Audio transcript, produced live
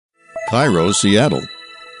Cairo, Seattle.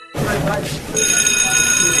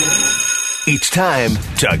 It's time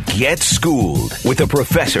to get schooled with the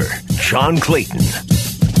professor, John Clayton.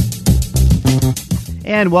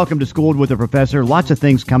 And welcome to Schooled with the Professor. Lots of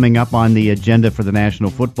things coming up on the agenda for the National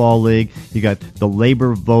Football League. You got the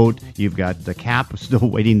labor vote. You've got the cap, still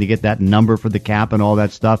waiting to get that number for the cap and all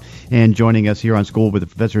that stuff. And joining us here on Schooled with the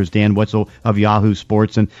Professor is Dan Wetzel of Yahoo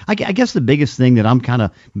Sports. And I guess the biggest thing that I'm kind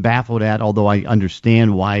of baffled at, although I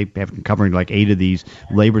understand why, after covering like 8 of these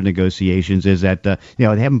labor negotiations, is that they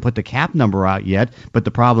haven't put the cap number out yet. But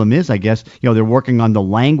the problem is, I guess, they're working on the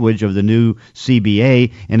language of the new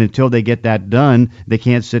CBA, and until they get that done, they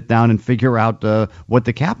can't sit down and figure out what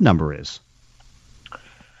the cap number is.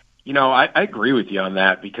 I agree with you on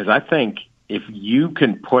that, because I think if you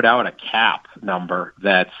can put out a cap number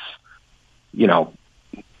that's, 10,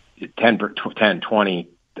 20,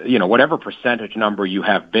 whatever percentage number you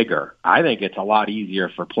have bigger, I think it's a lot easier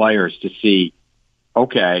for players to see,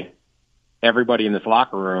 okay, everybody in this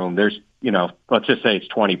locker room, there's, let's just say it's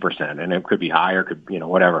 20%, and it could be higher,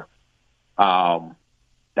 whatever.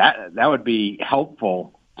 That would be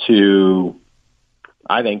helpful to,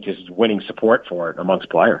 I think, just winning support for it amongst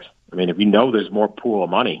players. I mean, if there's more pool of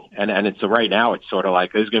money, and it's right now, it's sort of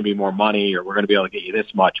like there's going to be more money, or we're going to be able to get you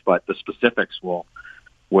this much, but the specifics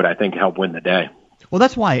would I think help win the day. Well,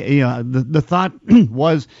 that's why the thought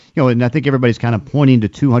was, and I think everybody's kind of pointing to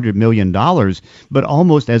 $200 million, but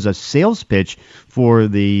almost as a sales pitch for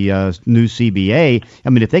the new CBA. I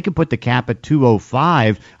mean, if they could put the cap at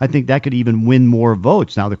 205, I think that could even win more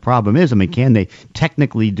votes. Now, the problem is, can they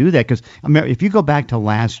technically do that? Because if you go back to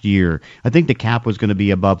last year, I think the cap was going to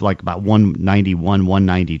be above like about 191,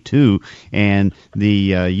 192, and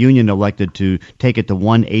the union elected to take it to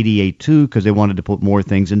 188.2 because they wanted to put more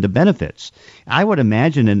things into benefits. I would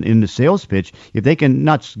imagine in the sales pitch, if they can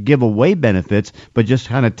not give away benefits, but just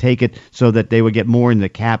kind of take it so that they would get more in the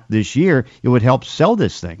cap this year, it would help sell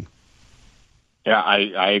this thing. Yeah,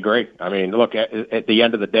 I agree. I mean, look, at the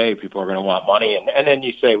end of the day, people are going to want money, and then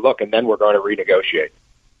you say, look, and then we're going to renegotiate,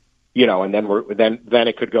 and then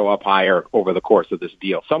it could go up higher over the course of this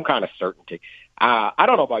deal. Some kind of certainty. I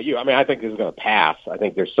don't know about you. I mean, I think this is going to pass. I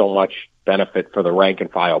think there's so much benefit for the rank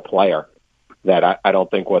and file player that I don't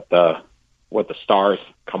think what the stars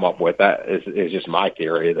come up with, that is just my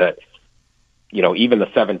theory, that, even the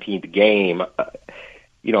 17th game, a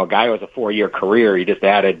guy who has a 4-year career, he just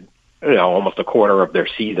added, almost a quarter of their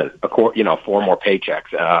season, 4 more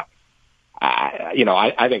paychecks. I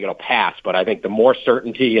think it'll pass, but I think the more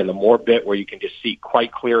certainty and the more bit where you can just see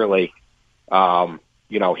quite clearly,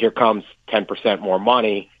 here comes 10% more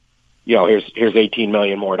money, here's $18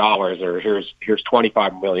 million more dollars, or here's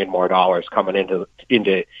 $25 million more dollars coming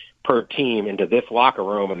into per team into this locker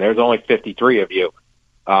room, and there's only 53 of you.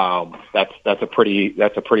 That's a pretty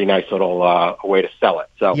nice little way to sell it.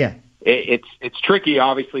 So yeah. It's tricky.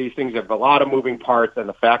 Obviously, these things have a lot of moving parts, and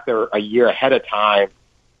the fact they're a year ahead of time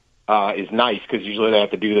is nice, because usually they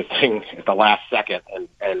have to do this thing at the last second, and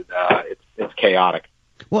it's chaotic.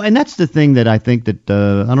 Well, and that's the thing that I think that,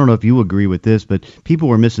 I don't know if you agree with this, but people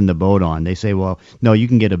were missing the boat on. They say, well, no, you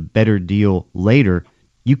can get a better deal later.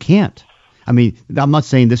 You can't. I mean, I'm not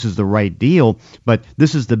saying this is the right deal, but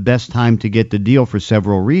this is the best time to get the deal for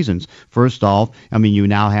several reasons. First off, you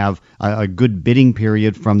now have a good bidding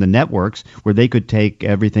period from the networks where they could take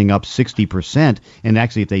everything up 60%. And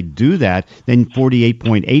actually, if they do that, then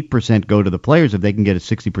 48.8% go to the players if they can get a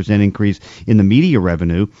 60% increase in the media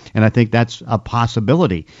revenue. And I think that's a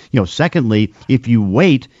possibility. Secondly, if you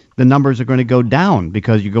wait, the numbers are going to go down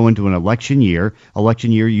because you go into an election year.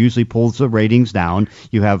 Election year usually pulls the ratings down.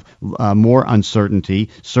 You have more uncertainty.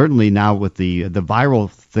 Certainly now with the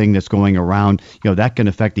viral thing that's going around, that can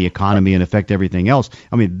affect the economy and affect everything else.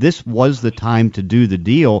 I mean, this was the time to do the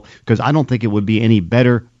deal, because I don't think it would be any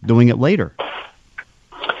better doing it later.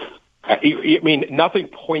 I mean, nothing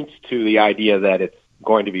points to the idea that it's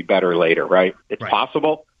going to be better later, right? It's right.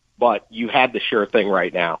 Possible, but you had the sure thing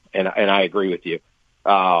right now, and I agree with you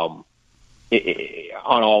on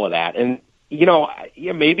all of that. And,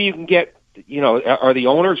 maybe you can get, are the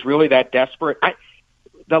owners really that desperate?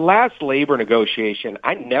 The last labor negotiation,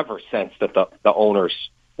 I never sensed that the owners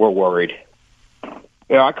were worried.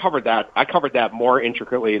 I covered that more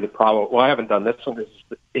intricately. I haven't done this one.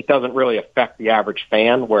 It doesn't really affect the average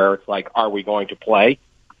fan, where it's like, are we going to play?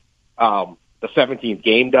 The 17th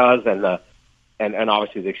game does, and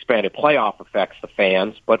obviously the expanded playoff affects the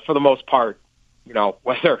fans. But for the most part,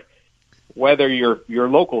 whether your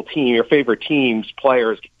local team, your favorite team's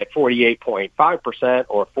players get 48.5%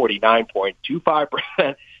 or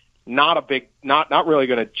 49.25%, not really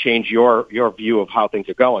going to change your view of how things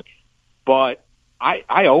are going. But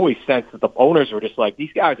I always sense that the owners were just like,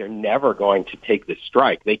 these guys are never going to take this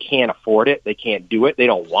strike. They can't afford it. They can't do it. They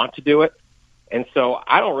don't want to do it. And so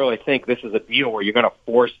I don't really think this is a deal where you're going to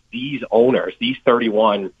force these owners, these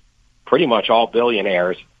 31, pretty much all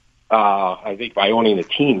billionaires, I think by owning the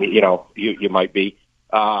team, you might be,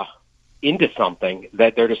 into something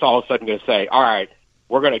that they're just all of a sudden going to say, all right,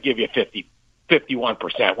 we're going to give you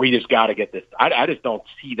 51%. We just got to get this. I just don't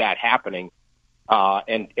see that happening.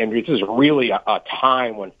 And this is really a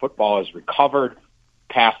time when football is recovered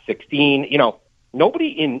past 16.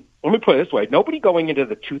 Let me put it this way, nobody going into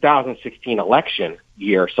the 2016 election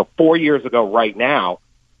year, so 4 years ago right now,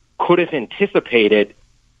 could have anticipated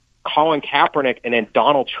Colin Kaepernick and then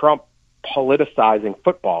Donald Trump politicizing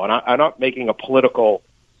football. And I'm not making a political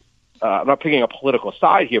I'm not picking a political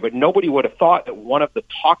side here, but nobody would have thought that one of the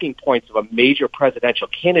talking points of a major presidential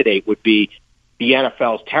candidate would be the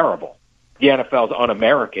NFL's terrible, the NFL's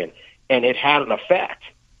un-American, and it had an effect.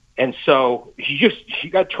 And so you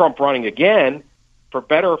got Trump running again, for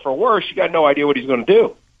better or for worse. You got no idea what he's going to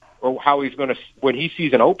do or how he's going to, when he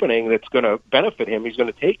sees an opening that's going to benefit him, he's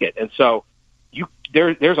going to take it. And so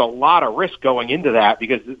there's a lot of risk going into that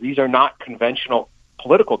because these are not conventional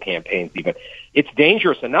political campaigns even. It's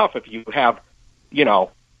dangerous enough if you have,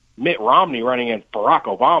 Mitt Romney running against Barack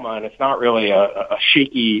Obama, and it's not really a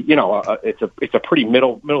shaky, it's a pretty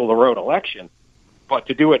middle of the road election. But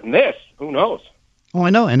to do it in this, who knows? Oh, I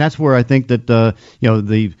know, and that's where I think that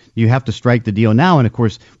you have to strike the deal now. And of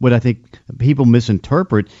course, what I think people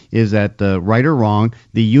misinterpret is that right or wrong,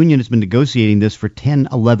 the union has been negotiating this for 10,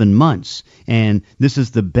 11 months, and this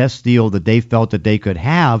is the best deal that they felt that they could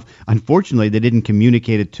have. Unfortunately, they didn't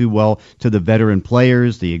communicate it too well to the veteran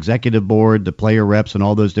players, the executive board, the player reps, and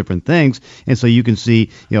all those different things. And so you can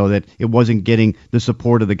see, that it wasn't getting the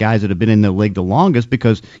support of the guys that have been in the league the longest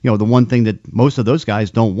because, the one thing that most of those guys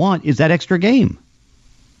don't want is that extra game.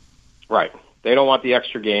 Right. They don't want the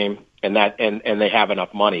extra game, and they have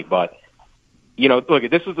enough money. But,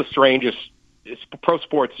 look, this is the strangest. Pro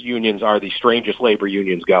sports unions are the strangest labor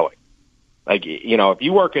unions going. Like, if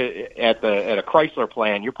you work at a Chrysler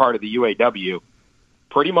plant, you're part of the UAW.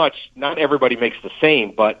 Pretty much, not everybody makes the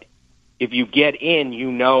same. But if you get in,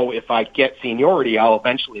 if I get seniority, I'll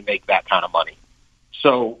eventually make that kind of money.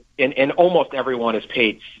 So, and almost everyone is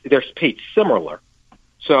paid. They're paid similar.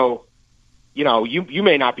 So, you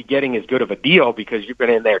may not be getting as good of a deal because you've been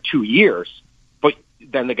in there 2 years, but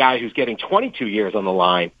then the guy who's getting 22 years on the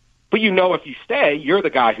line. But if you stay, you're the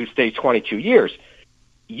guy who stays 22 years.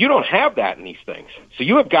 You don't have that in these things. So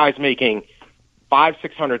you have guys making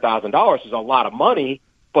 $500,000-$600,000 is a lot of money,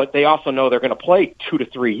 but they also know they're going to play 2 to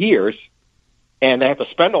 3 years, and they have to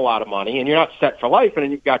spend a lot of money, and you're not set for life. And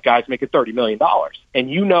then you've got guys making $30 million, and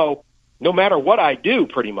no matter what I do,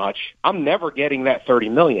 pretty much, I'm never getting that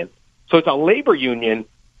 $30 million. So it's a labor union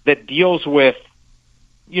that deals with,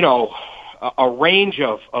 a range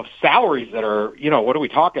of salaries that are, what are we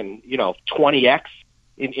talking, 20x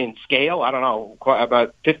in scale? I don't know,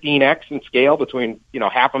 about 15x in scale between,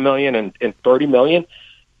 $500,000 and $30 million.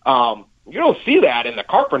 You don't see that in the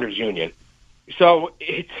carpenters union. So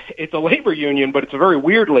it's a labor union, but it's a very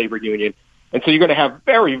weird labor union. And so you're going to have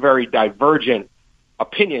very, very divergent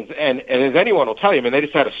opinions, and as anyone will tell you,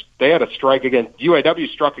 they had a strike against UAW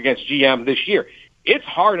struck against GM this year. It's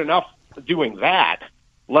hard enough doing that,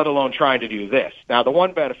 let alone trying to do this. Now, the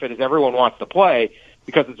one benefit is everyone wants to play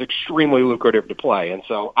because it's extremely lucrative to play, and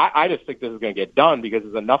so I just think this is going to get done because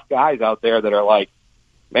there's enough guys out there that are like,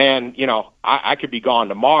 man, I could be gone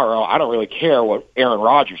tomorrow. I don't really care what Aaron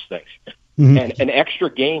Rodgers thinks, and an extra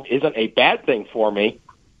game isn't a bad thing for me.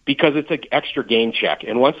 Because it's an extra game check,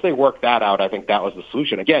 and once they work that out, I think that was the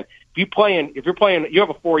solution. Again, if you're playing, you have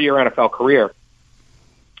a 4-year NFL career,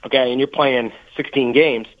 okay, and you're playing 16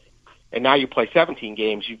 games, and now you play 17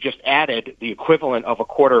 games. You've just added the equivalent of a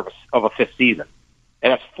quarter of a fifth season,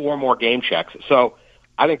 and that's 4 more game checks. So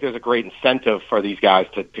I think there's a great incentive for these guys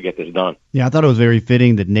to get this done. Yeah, I thought it was very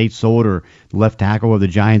fitting that Nate Solder, left tackle of the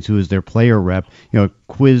Giants, who is their player rep,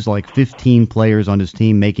 quizzed like 15 players on his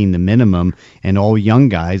team making the minimum and all young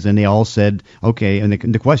guys, and they all said, okay, and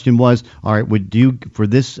the question was, all right, would you, for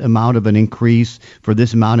this amount of an increase, for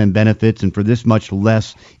this amount in benefits, and for this much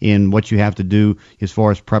less in what you have to do as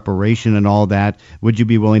far as preparation and all that, would you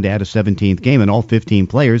be willing to add a 17th game? And all 15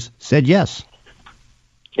 players said yes.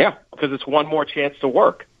 Yeah, because it's one more chance to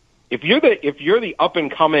work. If you're the up and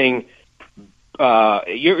coming,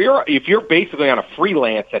 if you're basically on a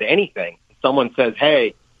freelance at anything, someone says,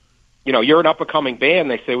 hey, you're an up and coming band.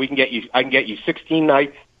 They say I can get you 16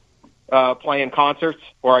 nights playing concerts,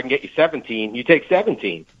 or I can get you 17. You take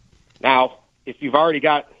 17. Now, if you've already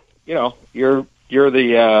got, you're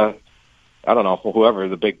the I don't know, whoever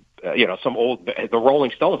the big, some old, the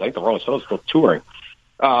Rolling Stones. I think the Rolling Stones are still touring.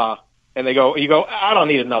 And you go, I don't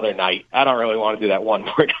need another night. I don't really want to do that one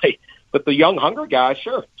more night. But the young, hungry guys,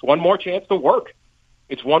 sure, it's one more chance to work.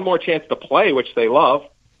 It's one more chance to play, which they love.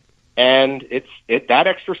 And that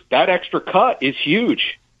extra cut is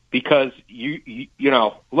huge because you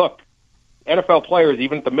look, NFL players,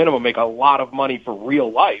 even at the minimum, make a lot of money for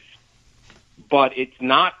real life, but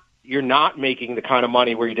you're not making the kind of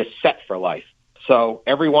money where you're just set for life. So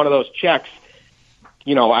every one of those checks,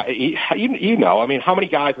 I mean, how many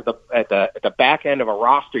guys at the back end of a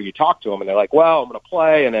roster you talk to them and they're like, well, I'm going to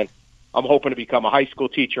play and then I'm hoping to become a high school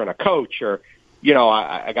teacher and a coach, or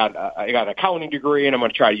I got an accounting degree and I'm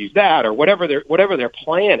going to try to use that, or whatever their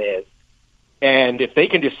plan is. And if they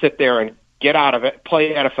can just sit there and get out of it,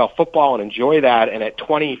 play NFL football and enjoy that, and at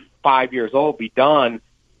 25 years old be done,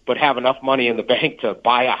 but have enough money in the bank to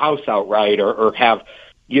buy a house outright, or have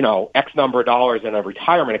X number of dollars in a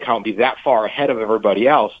retirement account, be that far ahead of everybody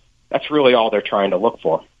else, that's really all they're trying to look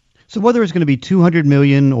for. So whether it's going to be $200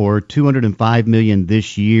 million or $205 million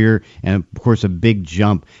this year, and of course a big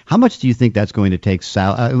jump, how much do you think that's going to take?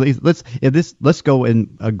 Let's go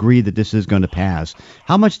and agree that this is going to pass.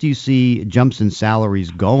 How much do you see jumps in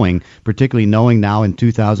salaries going, particularly knowing now in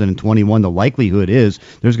 2021 the likelihood is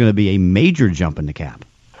there's going to be a major jump in the cap?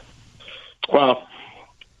 Well,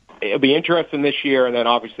 it'll be interesting this year, and then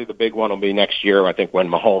obviously the big one will be next year. I think when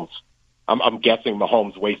Mahomes, I'm guessing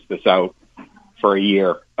Mahomes waits this out for a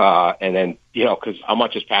year, and then because how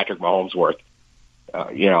much is Patrick Mahomes worth?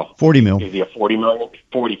 $40 million. Is he a $40 million?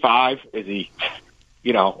 45? Is he?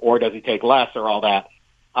 Or does he take less, or all that?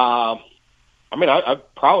 I mean,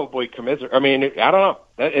 I'd probably commiserate. I mean, I don't know.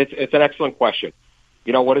 It's an excellent question.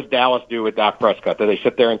 What does Dallas do with Dak Prescott? Do they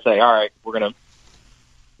sit there and say, all right,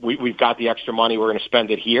 we've got the extra money, we're going to spend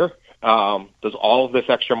it here? Does all of this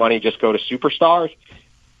extra money just go to superstars?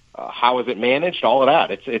 How is it managed? All of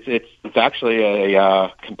that. It's actually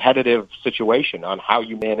a competitive situation on how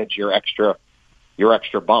you manage your extra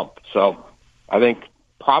bump. So I think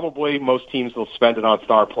probably most teams will spend it on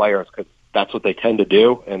star players because that's what they tend to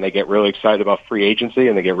do, and they get really excited about free agency,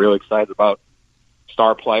 and they get really excited about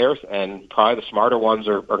star players, and probably the smarter ones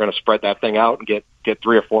are going to spread that thing out and get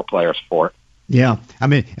 3 or 4 players for it. Yeah. I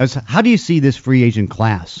mean, how do you see this free agent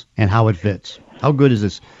class and how it fits? How good is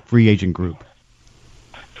this free agent group?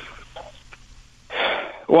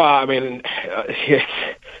 Well, I mean, I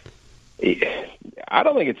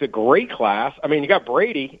don't think it's a great class. I mean, you got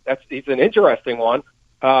Brady. He's an interesting one.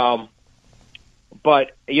 But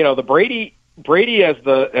the Brady as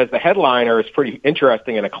the headliner is pretty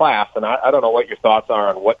interesting in a class. And I don't know what your thoughts are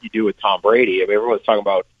on what you do with Tom Brady. I mean, everyone's talking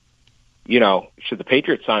about, should the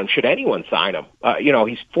Patriots sign him? Should anyone sign him?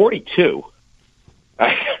 He's 42.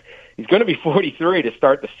 He's going to be 43 to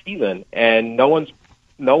start the season, and no one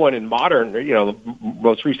in modern, the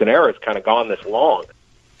most recent era has kind of gone this long.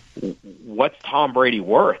 What's Tom Brady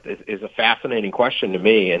worth is a fascinating question to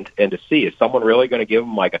me, and to see, is someone really going to give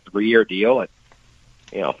him like a 3-year deal at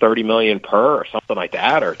 $30 million per or something like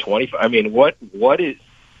that, or 20? I mean, what do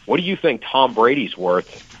you think Tom Brady's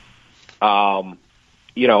worth?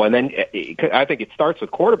 And then I think it starts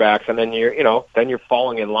with quarterbacks, and then you're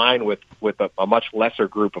falling in line with a much lesser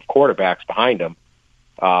group of quarterbacks behind him.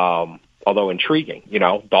 Although intriguing,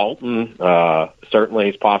 Dalton certainly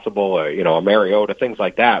is possible, a Mariota, things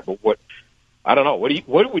like that. But I don't know.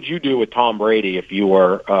 What would you do with Tom Brady if you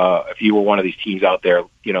were one of these teams out there,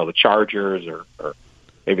 the Chargers or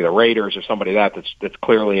maybe the Raiders or somebody that's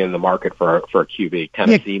clearly in the market for a QB,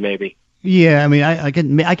 Tennessee maybe? Yeah, I mean, I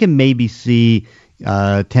can maybe see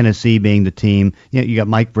Tennessee being the team. You got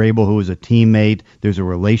Mike Vrabel, who is a teammate. There's a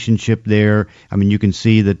relationship there. I mean, you can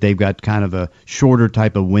see that they've got kind of a shorter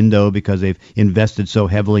type of window because they've invested so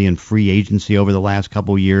heavily in free agency over the last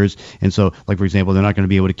couple of years. And so, like, for example, they're not going to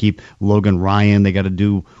be able to keep Logan Ryan. They got to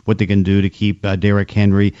do what they can do to keep Derrick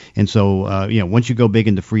Henry. And so, once you go big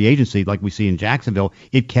into free agency, like we see in Jacksonville,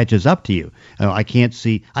 it catches up to you. I can't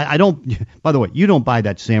see. I don't. By the way, you don't buy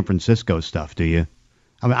that San Francisco stuff, do you?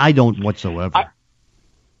 I mean, I don't whatsoever.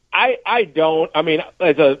 I don't. I mean,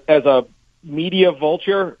 as a media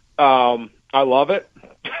vulture, I love it.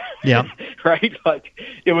 Yeah. Right? Like,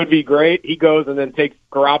 it would be great. He goes and then takes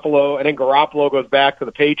Garoppolo, and then Garoppolo goes back to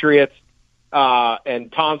the Patriots,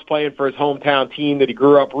 and Tom's playing for his hometown team that he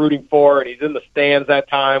grew up rooting for, and he's in the stands that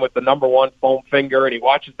time with the number 1 foam finger, and he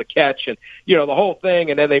watches the catch, and, the whole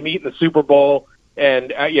thing, and then they meet in the Super Bowl,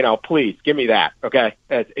 and, please, give me that, okay?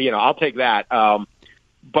 I'll take that.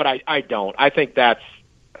 But I don't. I think that's,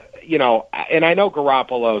 and I know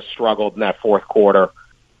Garoppolo struggled in that fourth quarter,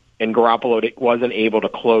 and Garoppolo wasn't able to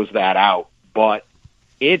close that out. But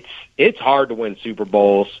it's hard to win Super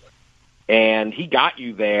Bowls, and he got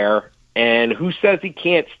you there. And who says he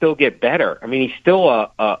can't still get better? I mean, he's still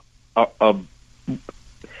a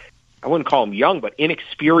I wouldn't call him young, but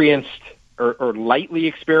inexperienced or lightly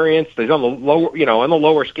experienced. He's on the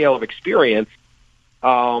lower scale of experience.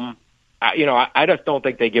 I just don't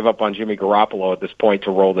think they give up on Jimmy Garoppolo at this point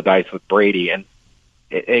to roll the dice with Brady. And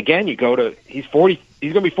again, he's 40.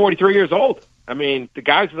 He's going to be 43 years old. I mean, the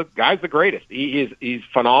guy's the greatest. He's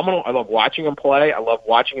phenomenal. I love watching him play. I love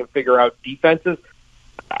watching him figure out defenses.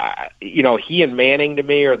 He and Manning to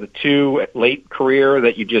me are the two at late career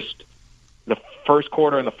that you just the first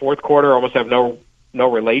quarter and the fourth quarter almost have no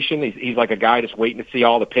relation. He's like a guy just waiting to see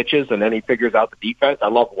all the pitches, and then he figures out the defense. I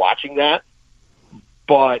love watching that,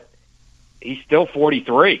 but he's still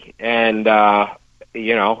 43, and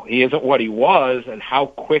he isn't what he was. And how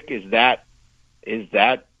quick is that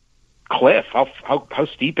cliff? How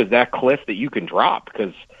steep is that cliff that you can drop?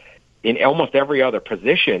 Because in almost every other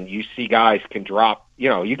position, you see guys can drop.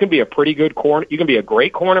 You can be a pretty good corner. You can be a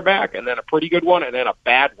great cornerback, and then a pretty good one, and then a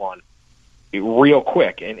bad one, real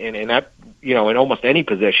quick. And that in almost any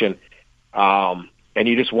position. And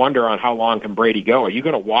you just wonder on how long can Brady go? Are you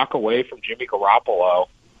going to walk away from Jimmy Garoppolo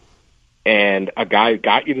and a guy who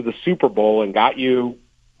got you to the Super Bowl and got you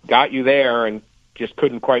there and just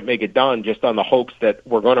couldn't quite make it done, just on the hopes that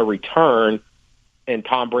we're going to return and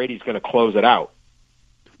Tom Brady's going to close it out?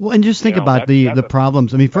 Well, and just think about the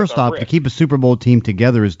problems. I mean, first off, to keep a Super Bowl team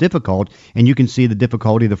together is difficult, and you can see the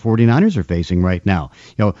difficulty the 49ers are facing right now.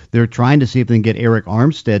 They're trying to see if they can get Eric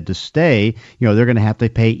Armstead to stay. They're going to have to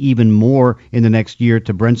pay even more in the next year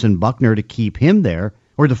to Brenson Buckner to keep him there.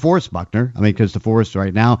 Or DeForest Buckner. I mean, because DeForest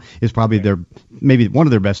right now is probably maybe one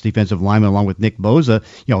of their best defensive linemen, along with Nick Bosa.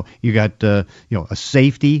 You got a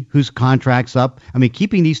safety whose contract's up. I mean,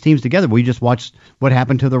 keeping these teams together. We just watched what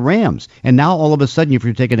happened to the Rams, and now all of a sudden, if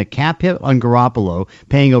you're taking a cap hit on Garoppolo,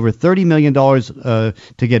 paying over $30 million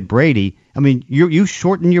to get Brady, I mean, you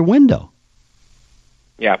shorten your window.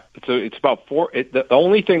 Yeah, so it's about the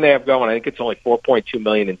only thing they have going, I think it's only $4.2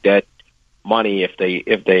 million in dead money if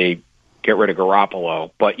they get rid of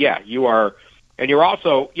Garoppolo. But yeah, you are, and you're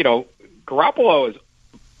also, Garoppolo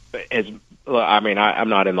is I mean, I'm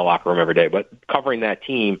not in the locker room every day, but covering that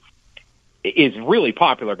team is really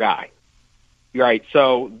popular guy. Right.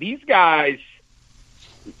 So these guys,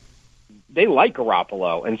 they like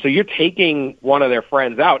Garoppolo. And so you're taking one of their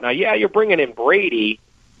friends out. Now, yeah, you're bringing in Brady,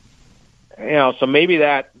 so maybe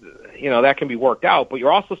that can be worked out, but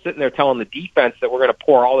you're also sitting there telling the defense that we're going to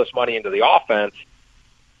pour all this money into the offense.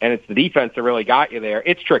 And it's the defense that really got you there.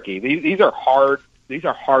 It's tricky. These are hard. These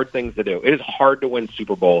are hard things to do. It is hard to win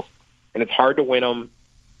Super Bowls, and it's hard to win them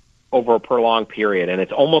over a prolonged period. And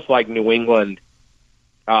it's almost like New England.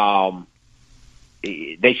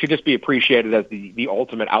 They should just be appreciated as the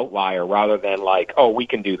ultimate outlier, rather than like, oh, we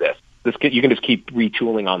can do this. You can just keep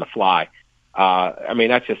retooling on the fly. I mean,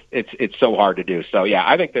 that's just it's so hard to do. So yeah,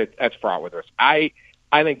 I think that's fraught with risk. I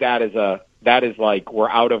think that is like we're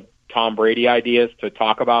out of Tom Brady ideas to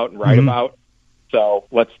talk about and write about. So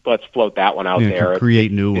let's float that one out there.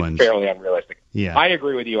 Create new ones. It's fairly unrealistic. Yeah, I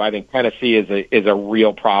agree with you. I think Tennessee is a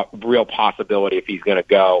real possibility if he's going to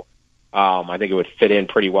go. I think it would fit in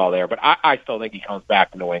pretty well there, but I still think he comes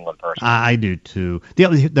back to New England personally. I do too.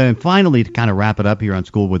 Finally, to kind of wrap it up here on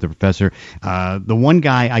School with the Professor, the one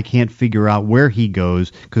guy I can't figure out where he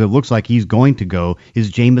goes, because it looks like he's going to go,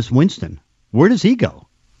 is Jameis Winston. Where does he go?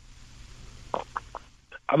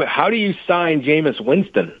 I mean, how do you sign Jameis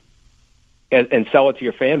Winston and sell it to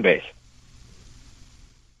your fan base?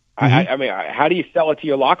 I mean, how do you sell it to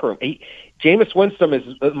your locker room? Jameis Winston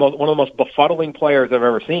is one of the most befuddling players I've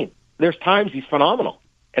ever seen. There's times he's phenomenal,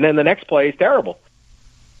 and then the next play he's terrible.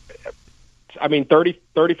 I mean, 30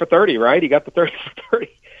 for 30, right? He got the 30 for 30.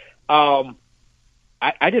 I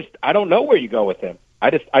don't know where you go with him.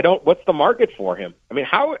 I don't. What's the market for him? I mean,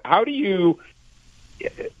 how do you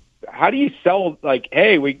sell, like,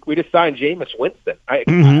 hey, we just signed Jameis Winston?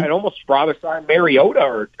 I'd almost rather sign Mariota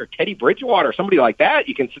or Teddy Bridgewater or somebody like that.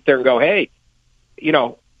 You can sit there and go, hey,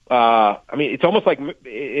 I mean, it's almost like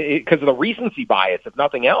because of the recency bias, if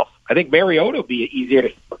nothing else. I think Mariota would be easier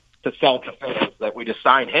to sell to fans that we just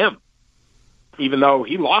signed him, even though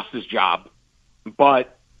he lost his job.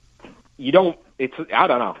 But you don't. I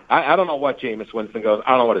don't know. I don't know what Jameis Winston goes. I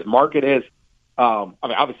don't know what his market is. I mean,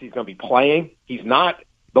 obviously he's going to be playing. He's not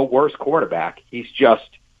the worst quarterback. He's just,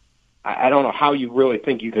 I don't know how you really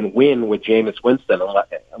think you can win with Jameis Winston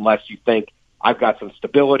unless you think I've got some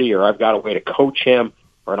stability or I've got a way to coach him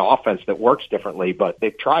or an offense that works differently. But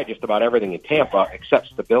they've tried just about everything in Tampa except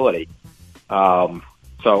stability. So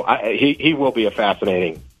he will be a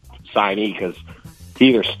fascinating signee because he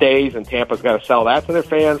either stays and Tampa's going to sell that to their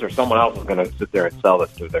fans, or someone else is going to sit there and sell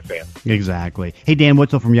this to their fans. Exactly. Hey, Dan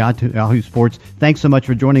Wetzel from Yahoo Sports, thanks so much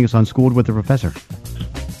for joining us on Schooled with the Professor.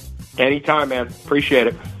 Anytime, man. Appreciate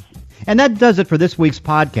it. And that does it for this week's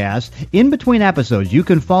podcast. In between episodes, you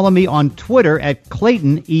can follow me on Twitter at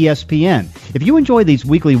Clayton ESPN. If you enjoy these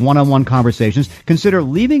weekly one-on-one conversations, consider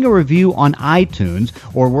leaving a review on iTunes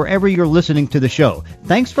or wherever you're listening to the show.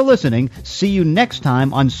 Thanks for listening. See you next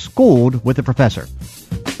time on Schooled with the Professor.